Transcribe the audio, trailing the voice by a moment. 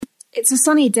It's a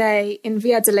sunny day in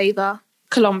Villa de Leyva,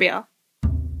 Colombia.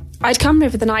 I'd come here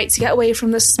for the night to get away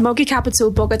from the smoggy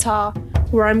capital, Bogota,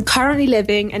 where I'm currently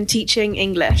living and teaching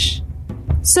English.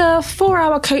 It's a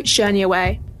 4-hour coach journey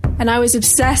away, and I was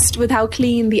obsessed with how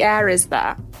clean the air is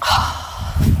there.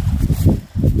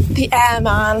 The air,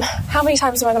 man. How many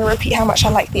times am I going to repeat how much I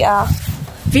like the air?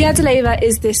 Villa de Leyva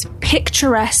is this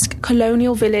picturesque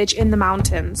colonial village in the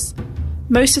mountains.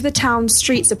 Most of the town's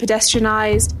streets are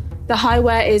pedestrianised, the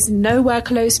highway is nowhere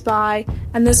close by,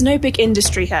 and there's no big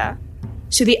industry here.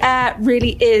 So the air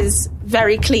really is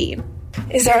very clean.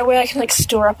 Is there a way I can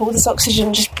store up all this oxygen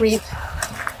and just breathe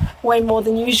way more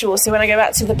than usual, so when I go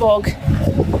back to the bog,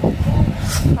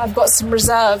 I've got some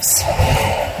reserves?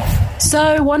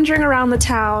 So, wandering around the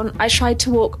town, I tried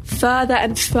to walk further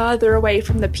and further away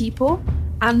from the people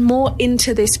and more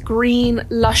into this green,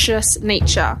 luscious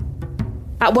nature.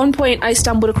 At one point, I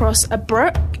stumbled across a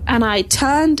brook and I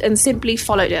turned and simply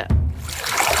followed it.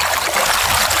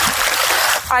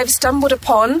 I've stumbled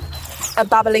upon a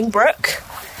babbling brook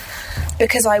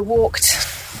because I walked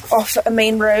off a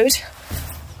main road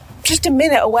just a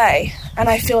minute away and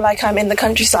I feel like I'm in the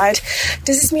countryside.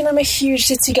 Does this mean I'm a huge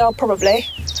city girl? Probably.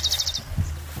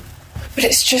 But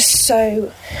it's just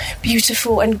so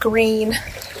beautiful and green.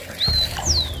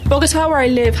 Bogota, where I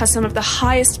live, has some of the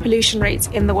highest pollution rates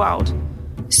in the world.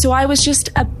 So I was just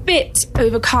a bit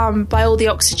overcome by all the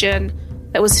oxygen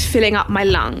that was filling up my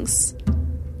lungs.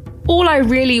 All I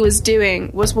really was doing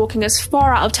was walking as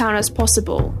far out of town as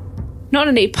possible. Not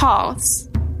on any paths.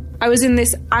 I was in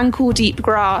this ankle-deep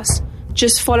grass,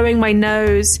 just following my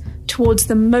nose towards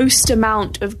the most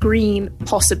amount of green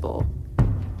possible.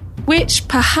 Which,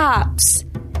 perhaps,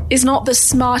 is not the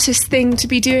smartest thing to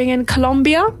be doing in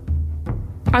Colombia.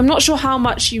 I'm not sure how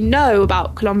much you know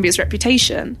about Colombia's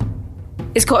reputation.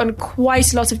 It's gotten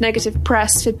quite a lot of negative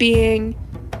press for being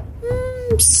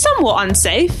somewhat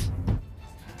unsafe.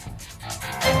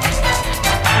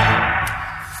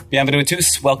 Bienvenue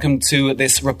tous. Welcome to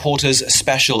this reporter's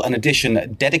special, an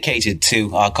edition dedicated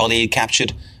to our colleague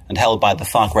captured and held by the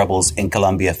FARC rebels in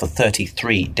Colombia for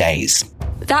 33 days.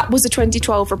 That was a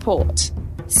 2012 report.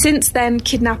 Since then,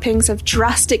 kidnappings have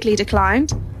drastically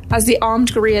declined, as the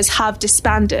armed guerrillas have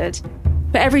disbanded.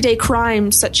 But everyday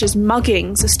crimes such as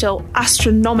muggings are still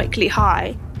astronomically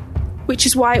high, which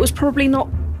is why it was probably not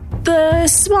the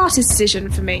smartest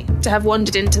decision for me to have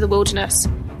wandered into the wilderness,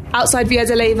 outside Villa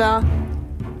de Leyva,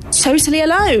 totally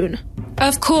alone.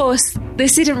 Of course,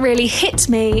 this didn't really hit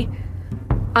me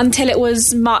until it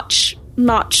was much,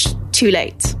 much too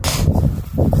late.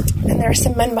 And there are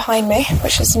some men behind me,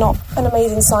 which is not an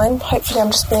amazing sign. Hopefully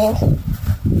I'm just being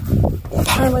a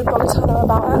paranoid Bogotano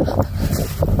about it.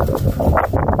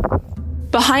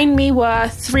 Behind me were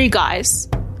 3 guys.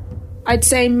 I'd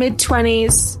say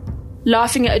mid-20s,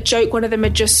 laughing at a joke one of them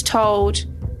had just told,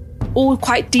 all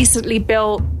quite decently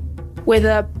built, with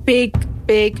a big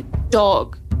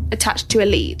dog attached to a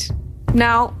lead.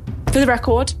 Now, for the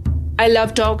record, I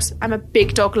love dogs. I'm a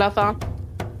big dog lover.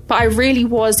 But I really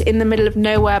was in the middle of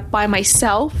nowhere by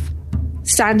myself,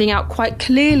 standing out quite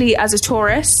clearly as a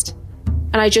tourist.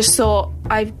 And I just thought,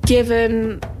 I've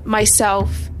given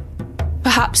myself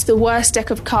perhaps the worst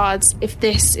deck of cards if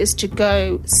this is to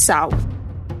go south.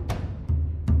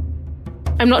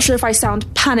 I'm not sure if I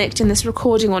sound panicked in this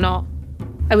recording or not.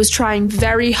 I was trying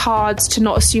very hard to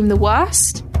not assume the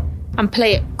worst and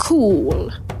play it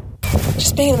cool.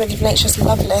 Just being in the middle of nature is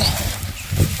lovely.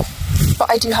 But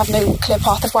I do have no clear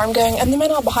path of where I'm going, and the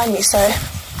men are behind me, so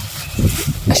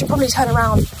I should probably turn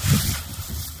around.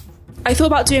 I thought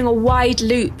about doing a wide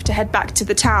loop to head back to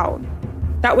the town.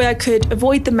 That way I could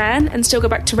avoid the men and still go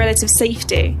back to relative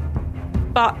safety.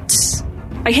 But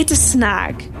I hit a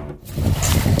snag.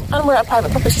 And we're at a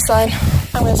private property sign.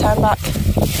 I'm going to turn back.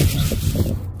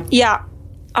 Yeah,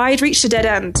 I'd reached a dead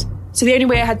end, so the only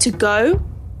way I had to go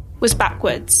was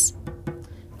backwards.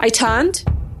 I turned,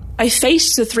 I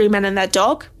faced the 3 men and their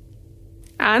dog,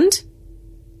 and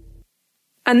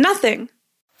nothing.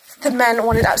 The men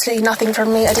wanted absolutely nothing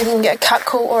from me. I didn't even get a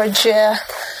catcall or a jeer.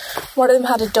 One of them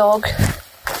had a dog.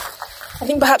 I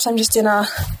think perhaps I'm just in a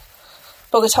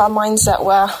Bogota mindset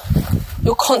where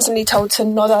you're constantly told to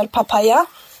no dar papaya,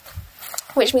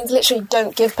 which means literally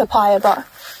don't give papaya, but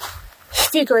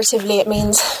figuratively it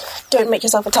means don't make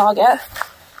yourself a target.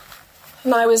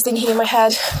 And I was thinking in my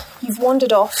head, you've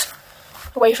wandered off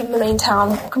away from the main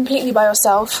town completely by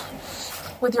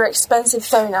yourself with your expensive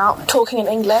phone out, talking in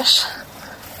English,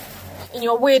 in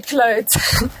your weird clothes.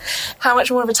 How much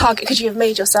more of a target could you have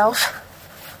made yourself?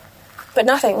 But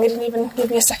nothing. They didn't even give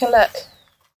me a second look.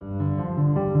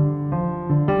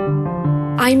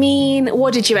 I mean,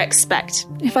 what did you expect?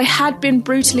 If I had been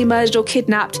brutally murdered or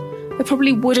kidnapped, I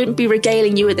probably wouldn't be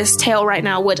regaling you with this tale right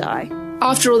now, would I?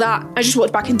 After all that, I just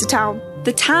walked back into town.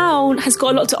 The town has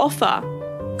got a lot to offer.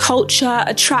 Culture,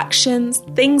 attractions,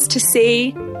 things to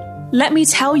see. Let me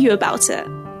tell you about it.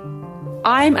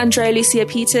 I'm Andrea Lucia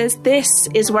Peters. This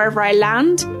is Wherever I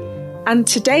Land. And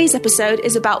today's episode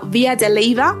is about Villa de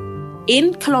Leyva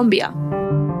in Colombia.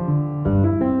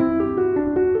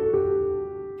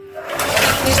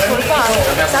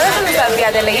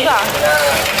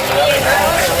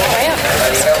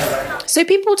 So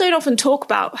people don't often talk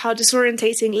about how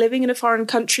disorientating living in a foreign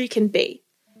country can be.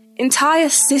 Entire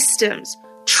systems,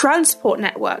 transport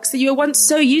networks that you were once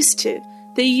so used to,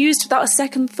 that you used without a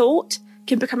second thought,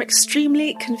 can become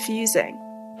extremely confusing.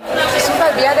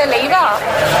 Villa de Leyva.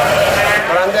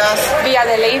 Villa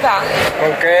de Leyva.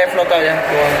 ¿Con qué flota allá?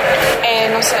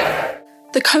 No sé.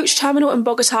 The coach terminal in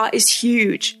Bogota is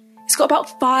huge. It's got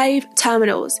about 5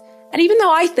 terminals. And even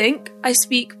though I think I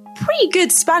speak pretty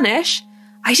good Spanish,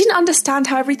 I didn't understand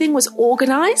how everything was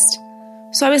organised.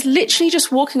 So I was literally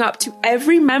just walking up to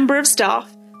every member of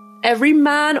staff, every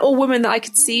man or woman that I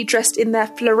could see dressed in their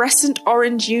fluorescent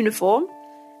orange uniform,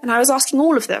 and I was asking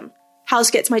all of them how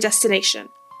to get to my destination.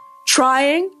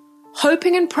 Trying,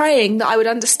 hoping and praying that I would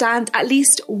understand at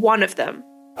least one of them.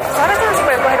 ¿Sabes dónde se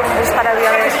puede coger un bus para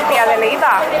Villa de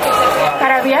Leyva?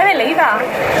 Para Villa de Leyva.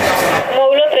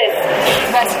 Módulo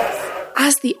 3. Gracias.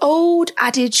 As the old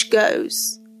adage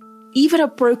goes, even a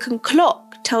broken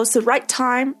clock tells the right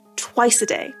time twice a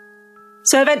day.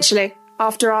 So eventually,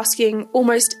 after asking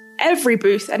almost every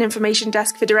booth and information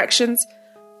desk for directions,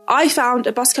 I found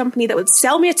a bus company that would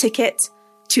sell me a ticket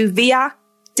to Villa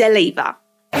de Leyva.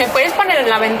 ¿Me puedes poner en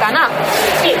la ventana?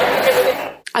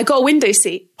 I got a window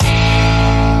seat.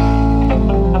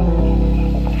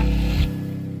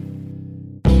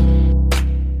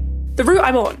 The route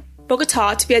I'm on,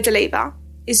 Bogota to Villa de Leyva,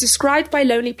 is described by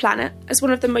Lonely Planet as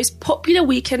one of the most popular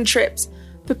weekend trips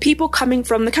for people coming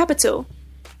from the capital.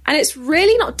 And it's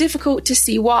really not difficult to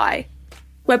see why.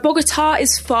 Where Bogota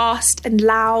is fast and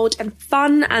loud and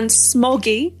fun and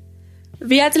smoggy,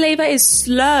 Villa de Leyva is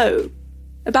slow,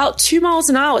 about 2 miles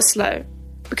an hour slow,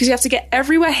 because you have to get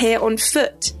everywhere here on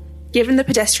foot, given the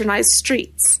pedestrianised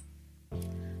streets.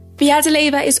 Villa de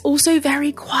Leyva is also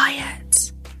very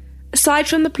quiet. Aside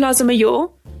from the Plaza Mayor,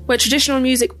 where traditional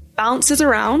music bounces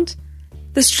around,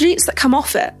 the streets that come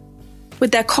off it,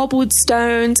 with their cobbled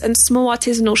stones and small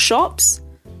artisanal shops,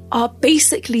 are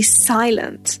basically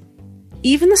silent.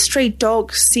 Even the stray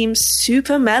dogs seem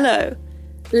super mellow,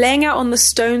 laying out on the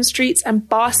stone streets and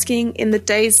basking in the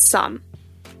day's sun.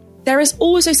 There is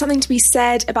also something to be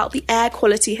said about the air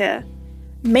quality here.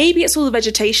 Maybe it's all the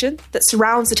vegetation that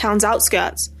surrounds the town's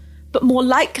outskirts, but more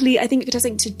likely I think it has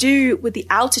something to do with the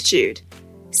altitude.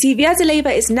 See, Villa de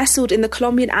Leyva is nestled in the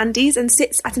Colombian Andes and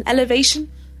sits at an elevation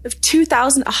of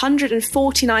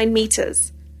 2,149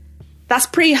 metres. That's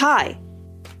pretty high.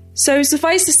 So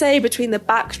suffice to say, between the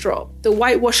backdrop, the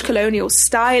whitewashed colonial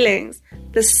stylings,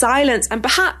 the silence, and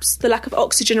perhaps the lack of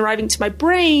oxygen arriving to my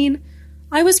brain,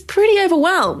 I was pretty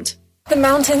overwhelmed. The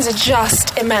mountains are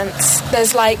just immense.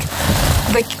 There's like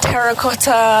the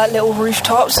terracotta little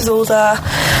rooftops with all the,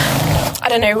 I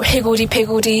don't know,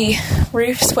 higgledy-piggledy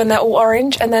roofs when they're all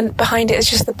orange, and then behind it is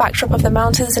just the backdrop of the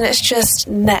mountains, and it's just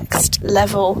next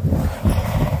level.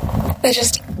 They're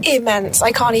just immense.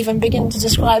 I can't even begin to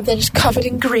describe. They're just covered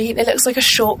in green. It looks like a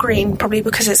short green, probably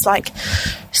because it's like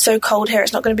so cold here.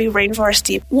 It's not going to be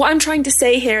rainforesty. What I'm trying to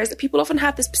say here is that people often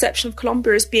have this perception of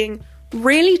Colombia as being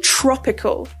really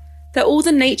tropical, that all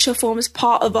the nature forms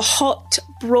part of a hot,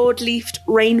 broad-leafed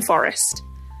rainforest.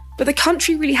 But the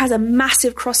country really has a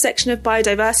massive cross-section of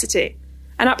biodiversity.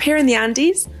 And up here in the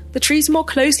Andes, the trees more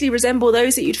closely resemble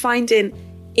those that you'd find in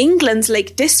England's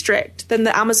Lake District than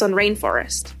the Amazon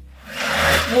rainforest.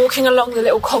 Walking along the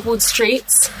little cobbled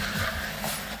streets,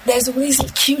 there's all these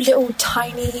cute little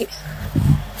tiny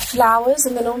flowers,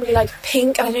 and they're normally like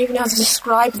pink, and I don't even know how to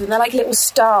describe them. They're like little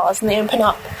stars, and they open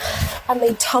up and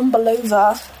they tumble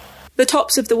over the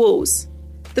tops of the walls.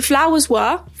 The flowers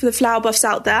were, for the flower buffs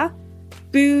out there,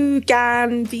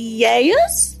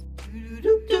 bougainvilleas.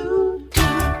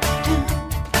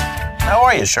 How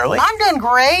are you, Shirley? I'm doing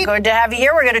great. Good to have you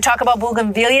here. We're going to talk about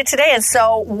bougainvillea today. And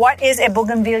so, what is a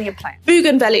bougainvillea plant?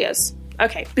 Bougainvilleas.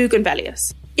 Okay,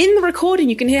 bougainvilleas. In the recording,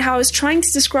 you can hear how I was trying to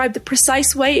describe the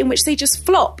precise way in which they just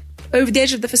flop over the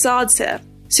edge of the facades here.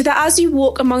 So that as you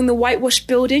walk among the whitewashed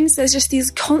buildings, there's just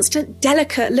these constant,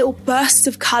 delicate little bursts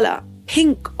of colour.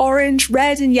 Pink, orange,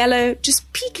 red and yellow,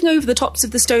 just peeking over the tops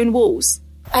of the stone walls.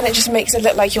 And it just makes it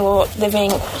look like you're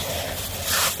living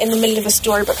in the middle of a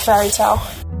storybook fairy tale.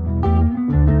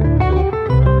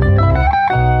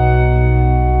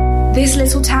 This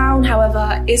little town,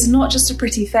 however, is not just a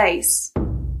pretty face.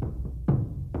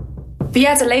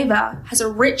 Villa de Leyva has a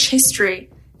rich history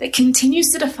that continues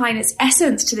to define its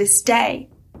essence to this day.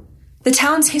 The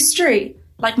town's history,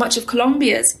 like much of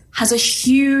Colombia's, has a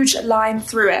huge line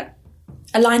through it,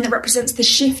 a line that represents the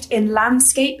shift in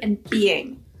landscape and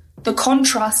being, the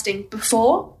contrasting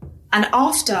before and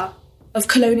after of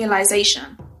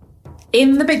colonialization.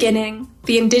 In the beginning,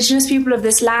 the indigenous people of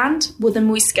this land were the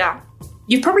Muisca.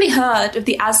 You've probably heard of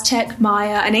the Aztec,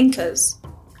 Maya, and Incas.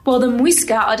 Well, the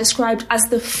Muisca are described as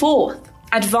the fourth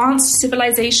advanced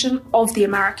civilization of the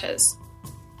Americas.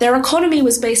 Their economy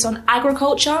was based on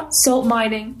agriculture, salt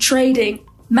mining, trading,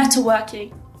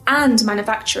 metalworking, and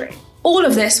manufacturing. All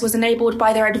of this was enabled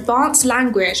by their advanced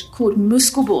language called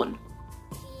Muscubun.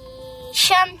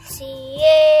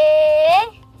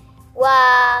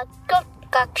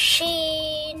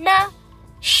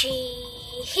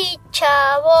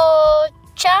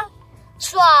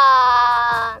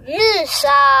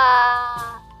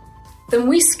 The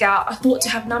Muisca are thought to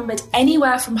have numbered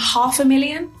anywhere from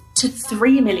 500,000 to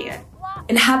 3 million,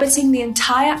 inhabiting the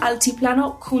entire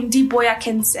Altiplano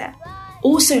Cundiboyacense,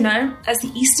 also known as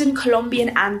the Eastern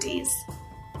Colombian Andes.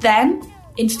 Then,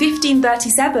 in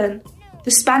 1537,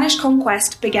 the Spanish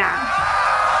conquest began.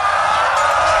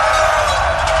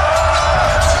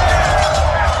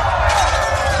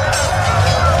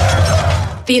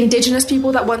 The indigenous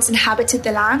people that once inhabited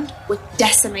the land were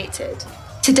decimated.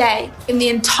 Today, in the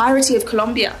entirety of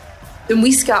Colombia, the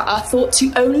Muisca are thought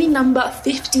to only number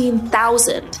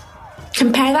 15,000.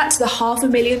 Compare that to the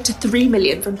 500,000 to 3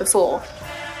 million from before.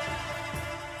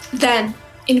 Then,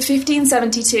 in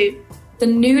 1572, the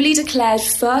newly declared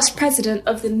first president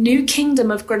of the new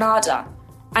Kingdom of Granada,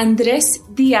 Andrés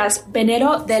Díaz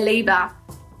Benero de Leyva,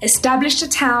 established a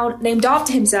town named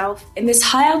after himself in this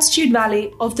high-altitude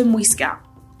valley of the Muisca.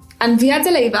 And Villa de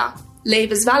Leyva,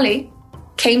 Leyva's Valley,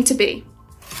 came to be.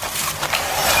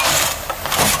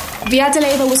 Villa de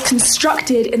Leyva was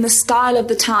constructed in the style of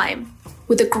the time,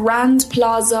 with a grand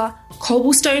plaza,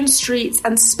 cobblestone streets,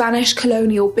 and Spanish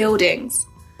colonial buildings.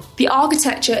 The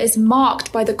architecture is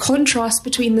marked by the contrast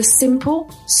between the simple,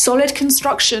 solid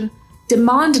construction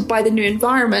demanded by the new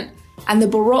environment and the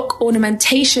Baroque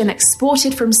ornamentation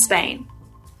exported from Spain.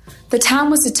 The town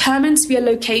was determined to be a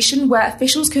location where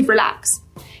officials could relax,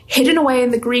 hidden away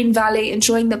in the green valley,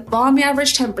 enjoying the balmy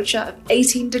average temperature of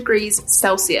 18 degrees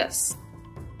Celsius.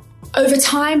 Over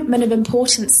time, men of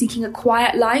importance seeking a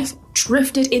quiet life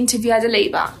drifted into Villa de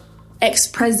Leyva.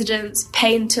 Ex-presidents,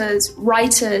 painters,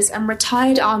 writers, and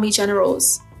retired army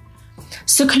generals.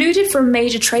 Secluded from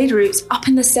major trade routes up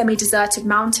in the semi-deserted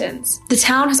mountains, the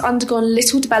town has undergone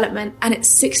little development and its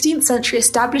 16th century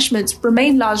establishments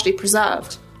remain largely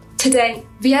preserved. Today,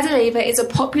 Villa de Leyva is a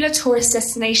popular tourist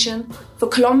destination for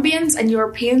Colombians and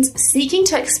Europeans seeking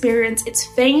to experience its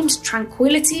famed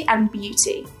tranquility and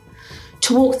beauty,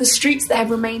 to walk the streets that have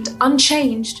remained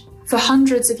unchanged for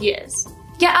hundreds of years.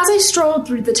 Yet as I strolled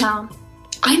through the town,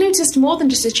 I noticed more than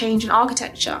just a change in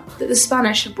architecture that the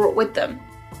Spanish had brought with them.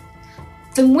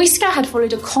 The Muisca had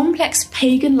followed a complex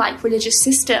pagan-like religious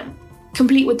system,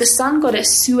 complete with the sun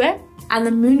goddess Sue and the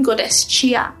moon goddess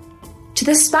Chia. To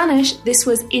the Spanish, this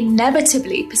was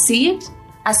inevitably perceived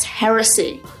as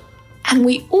heresy. And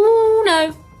we all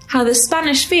know how the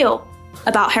Spanish feel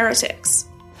about heretics.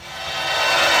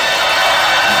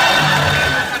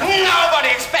 Nobody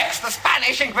expects the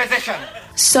Spanish Inquisition!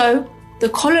 So, the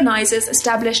colonizers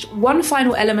established one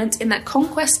final element in their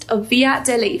conquest of Villa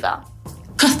de Leyva: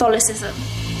 Catholicism.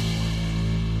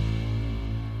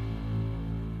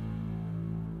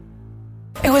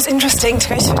 It was interesting to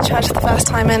go to a church for the first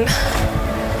time in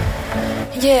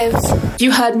years.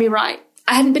 You heard me right.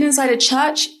 I hadn't been inside a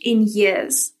church in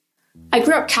years. I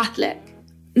grew up Catholic,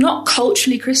 not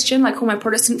culturally Christian like all my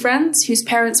Protestant friends, whose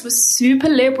parents were super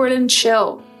liberal and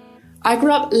chill. I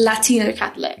grew up Latino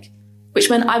Catholic,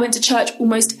 which meant I went to church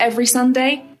almost every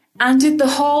Sunday and did the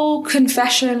whole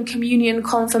confession, communion,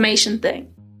 confirmation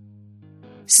thing.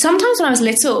 Sometimes when I was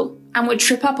little and would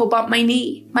trip up or bump my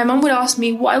knee, my mum would ask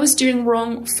me what I was doing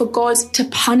wrong for God to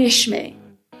punish me.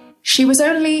 She was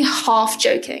only half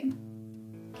joking.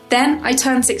 Then I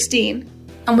turned 16,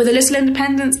 and with a little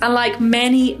independence and like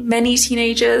many, many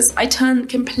teenagers, I turned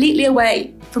completely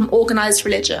away from organised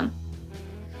religion.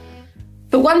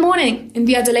 But one morning in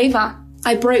Villa de Leyva,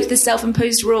 I broke the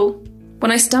self-imposed rule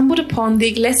when I stumbled upon the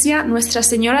Iglesia Nuestra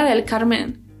Señora del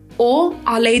Carmen, or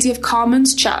Our Lady of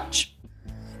Carmen's Church.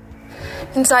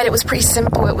 Inside it was pretty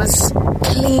simple. It was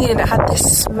clean and it had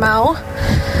this smell.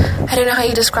 I don't know how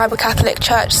you describe a Catholic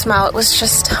church smell. It was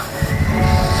just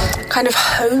kind of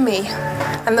homey.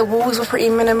 And the walls were pretty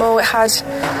minimal. It had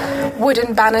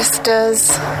wooden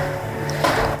banisters.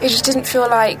 It just didn't feel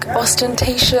like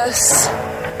ostentatious.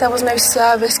 There was no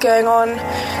service going on,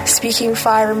 speaking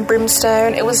fire and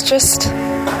brimstone. It was just,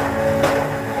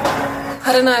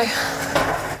 I don't know,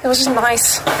 it was just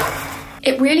nice.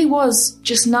 It really was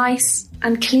just nice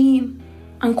and clean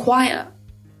and quiet.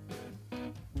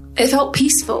 It felt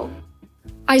peaceful.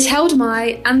 I'd held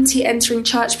my anti-entering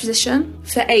church position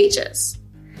for ages,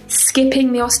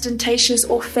 skipping the ostentatious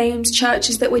or famed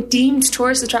churches that were deemed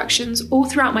tourist attractions all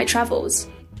throughout my travels.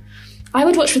 I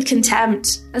would watch with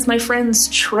contempt as my friends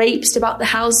traipsed about the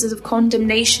houses of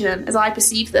condemnation as I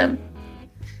perceived them.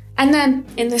 And then,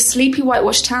 in this sleepy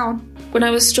whitewashed town, when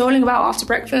I was strolling about after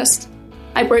breakfast,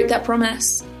 I broke that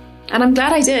promise. And I'm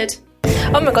glad I did.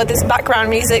 Oh my god, this background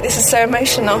music, this is so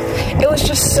emotional. It was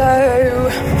just so...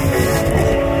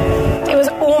 It was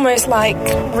almost like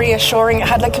reassuring. It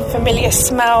had like a familiar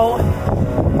smell.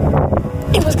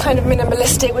 It was kind of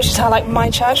minimalistic, which is how like my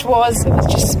church was. It was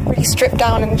just really stripped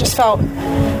down and just felt...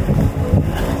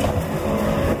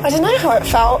 I don't know how it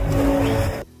felt.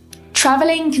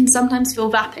 Travelling can sometimes feel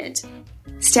vapid.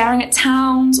 Staring at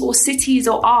towns or cities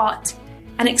or art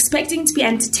and expecting to be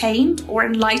entertained or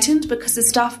enlightened because the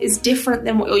stuff is different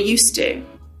than what you're used to.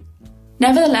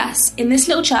 Nevertheless, in this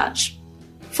little church,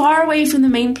 far away from the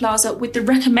main plaza with the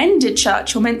recommended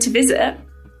church you're meant to visit,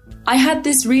 I had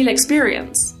this real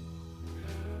experience.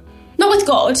 Not with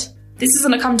God, this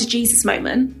isn't a come to Jesus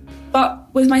moment,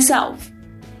 but with myself.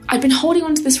 I'd been holding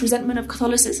on to this resentment of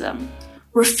Catholicism,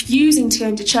 refusing to go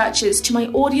into churches to my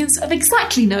audience of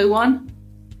exactly no one.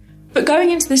 But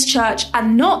going into this church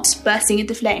and not bursting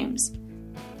into flames,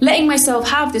 letting myself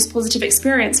have this positive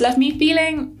experience left me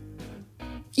feeling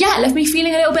a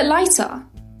little bit lighter.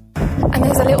 And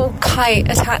there's a little kite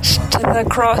attached to the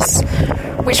cross,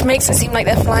 which makes it seem like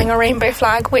they're flying a rainbow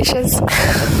flag, which is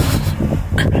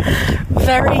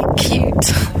very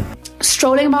cute.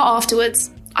 Strolling about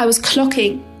afterwards, I was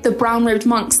clocking the brown-robed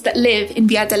monks that live in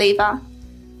Via de Leyva,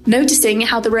 noticing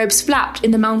how the robes flapped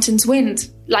in the mountain's wind,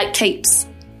 like capes.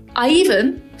 I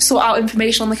even sought out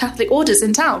information on the Catholic orders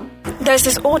in town. There's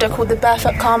this order called the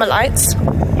Barefoot Carmelites,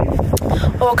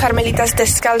 or Carmelitas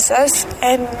Descalzas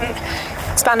in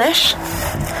Spanish,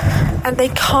 and the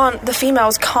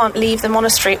females can't leave the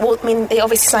monastery. Well, I mean, they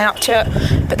obviously sign up to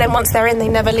it, but then once they're in, they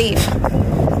never leave.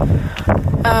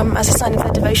 As a sign of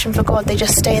their devotion for God, they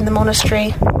just stay in the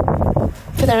monastery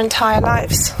for their entire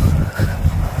lives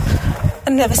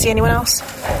and never see anyone else.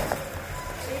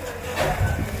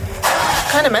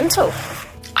 Kind of mental.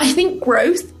 I think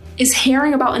growth is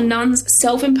hearing about a nun's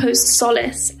self-imposed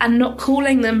solace and not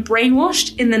calling them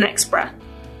brainwashed in the next breath.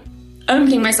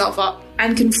 Opening myself up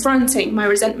and confronting my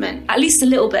resentment, at least a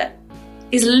little bit,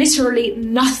 is literally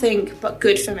nothing but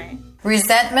good for me.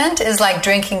 Resentment is like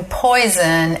drinking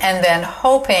poison and then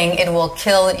hoping it will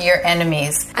kill your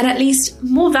enemies. And at least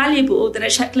more valuable than a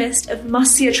checklist of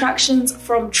must-see attractions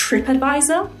from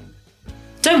TripAdvisor.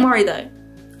 Don't worry though,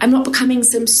 I'm not becoming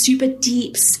some super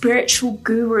deep spiritual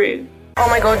guru. Oh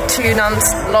my god, 2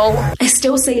 nuns, lol. I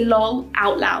still say lol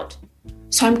out loud.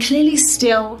 So I'm clearly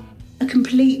still a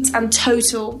complete and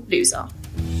total loser.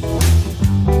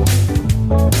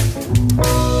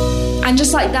 And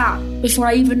just like that, before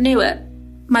I even knew it,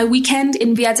 my weekend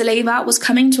in Via de Leyva was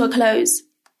coming to a close,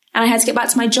 and I had to get back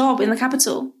to my job in the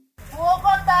capital.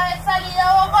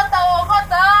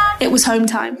 It was home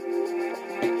time.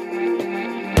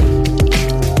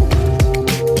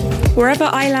 Wherever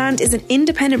I Land is an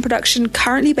independent production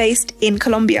currently based in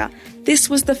Colombia. This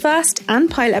was the first and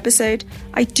pilot episode.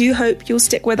 I do hope you'll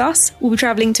stick with us. We'll be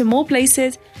travelling to more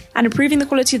places and improving the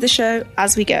quality of the show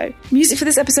as we go. Music for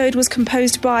this episode was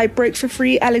composed by Broke for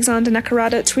Free, Alexander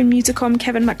Nakarada, Twin Musicom,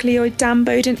 Kevin MacLeod, Dan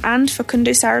Bowden and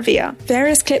Facundo Saravia.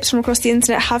 Various clips from across the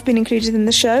internet have been included in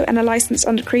the show and are licensed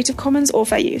under Creative Commons or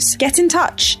fair use. Get in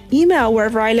touch. Email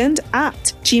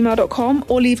whereverisland@gmail.com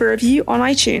or leave a review on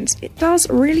iTunes. It does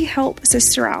really help a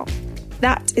sister out.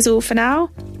 That is all for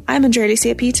now. I'm Andrea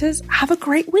Lucia Peters. Have a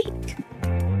great week.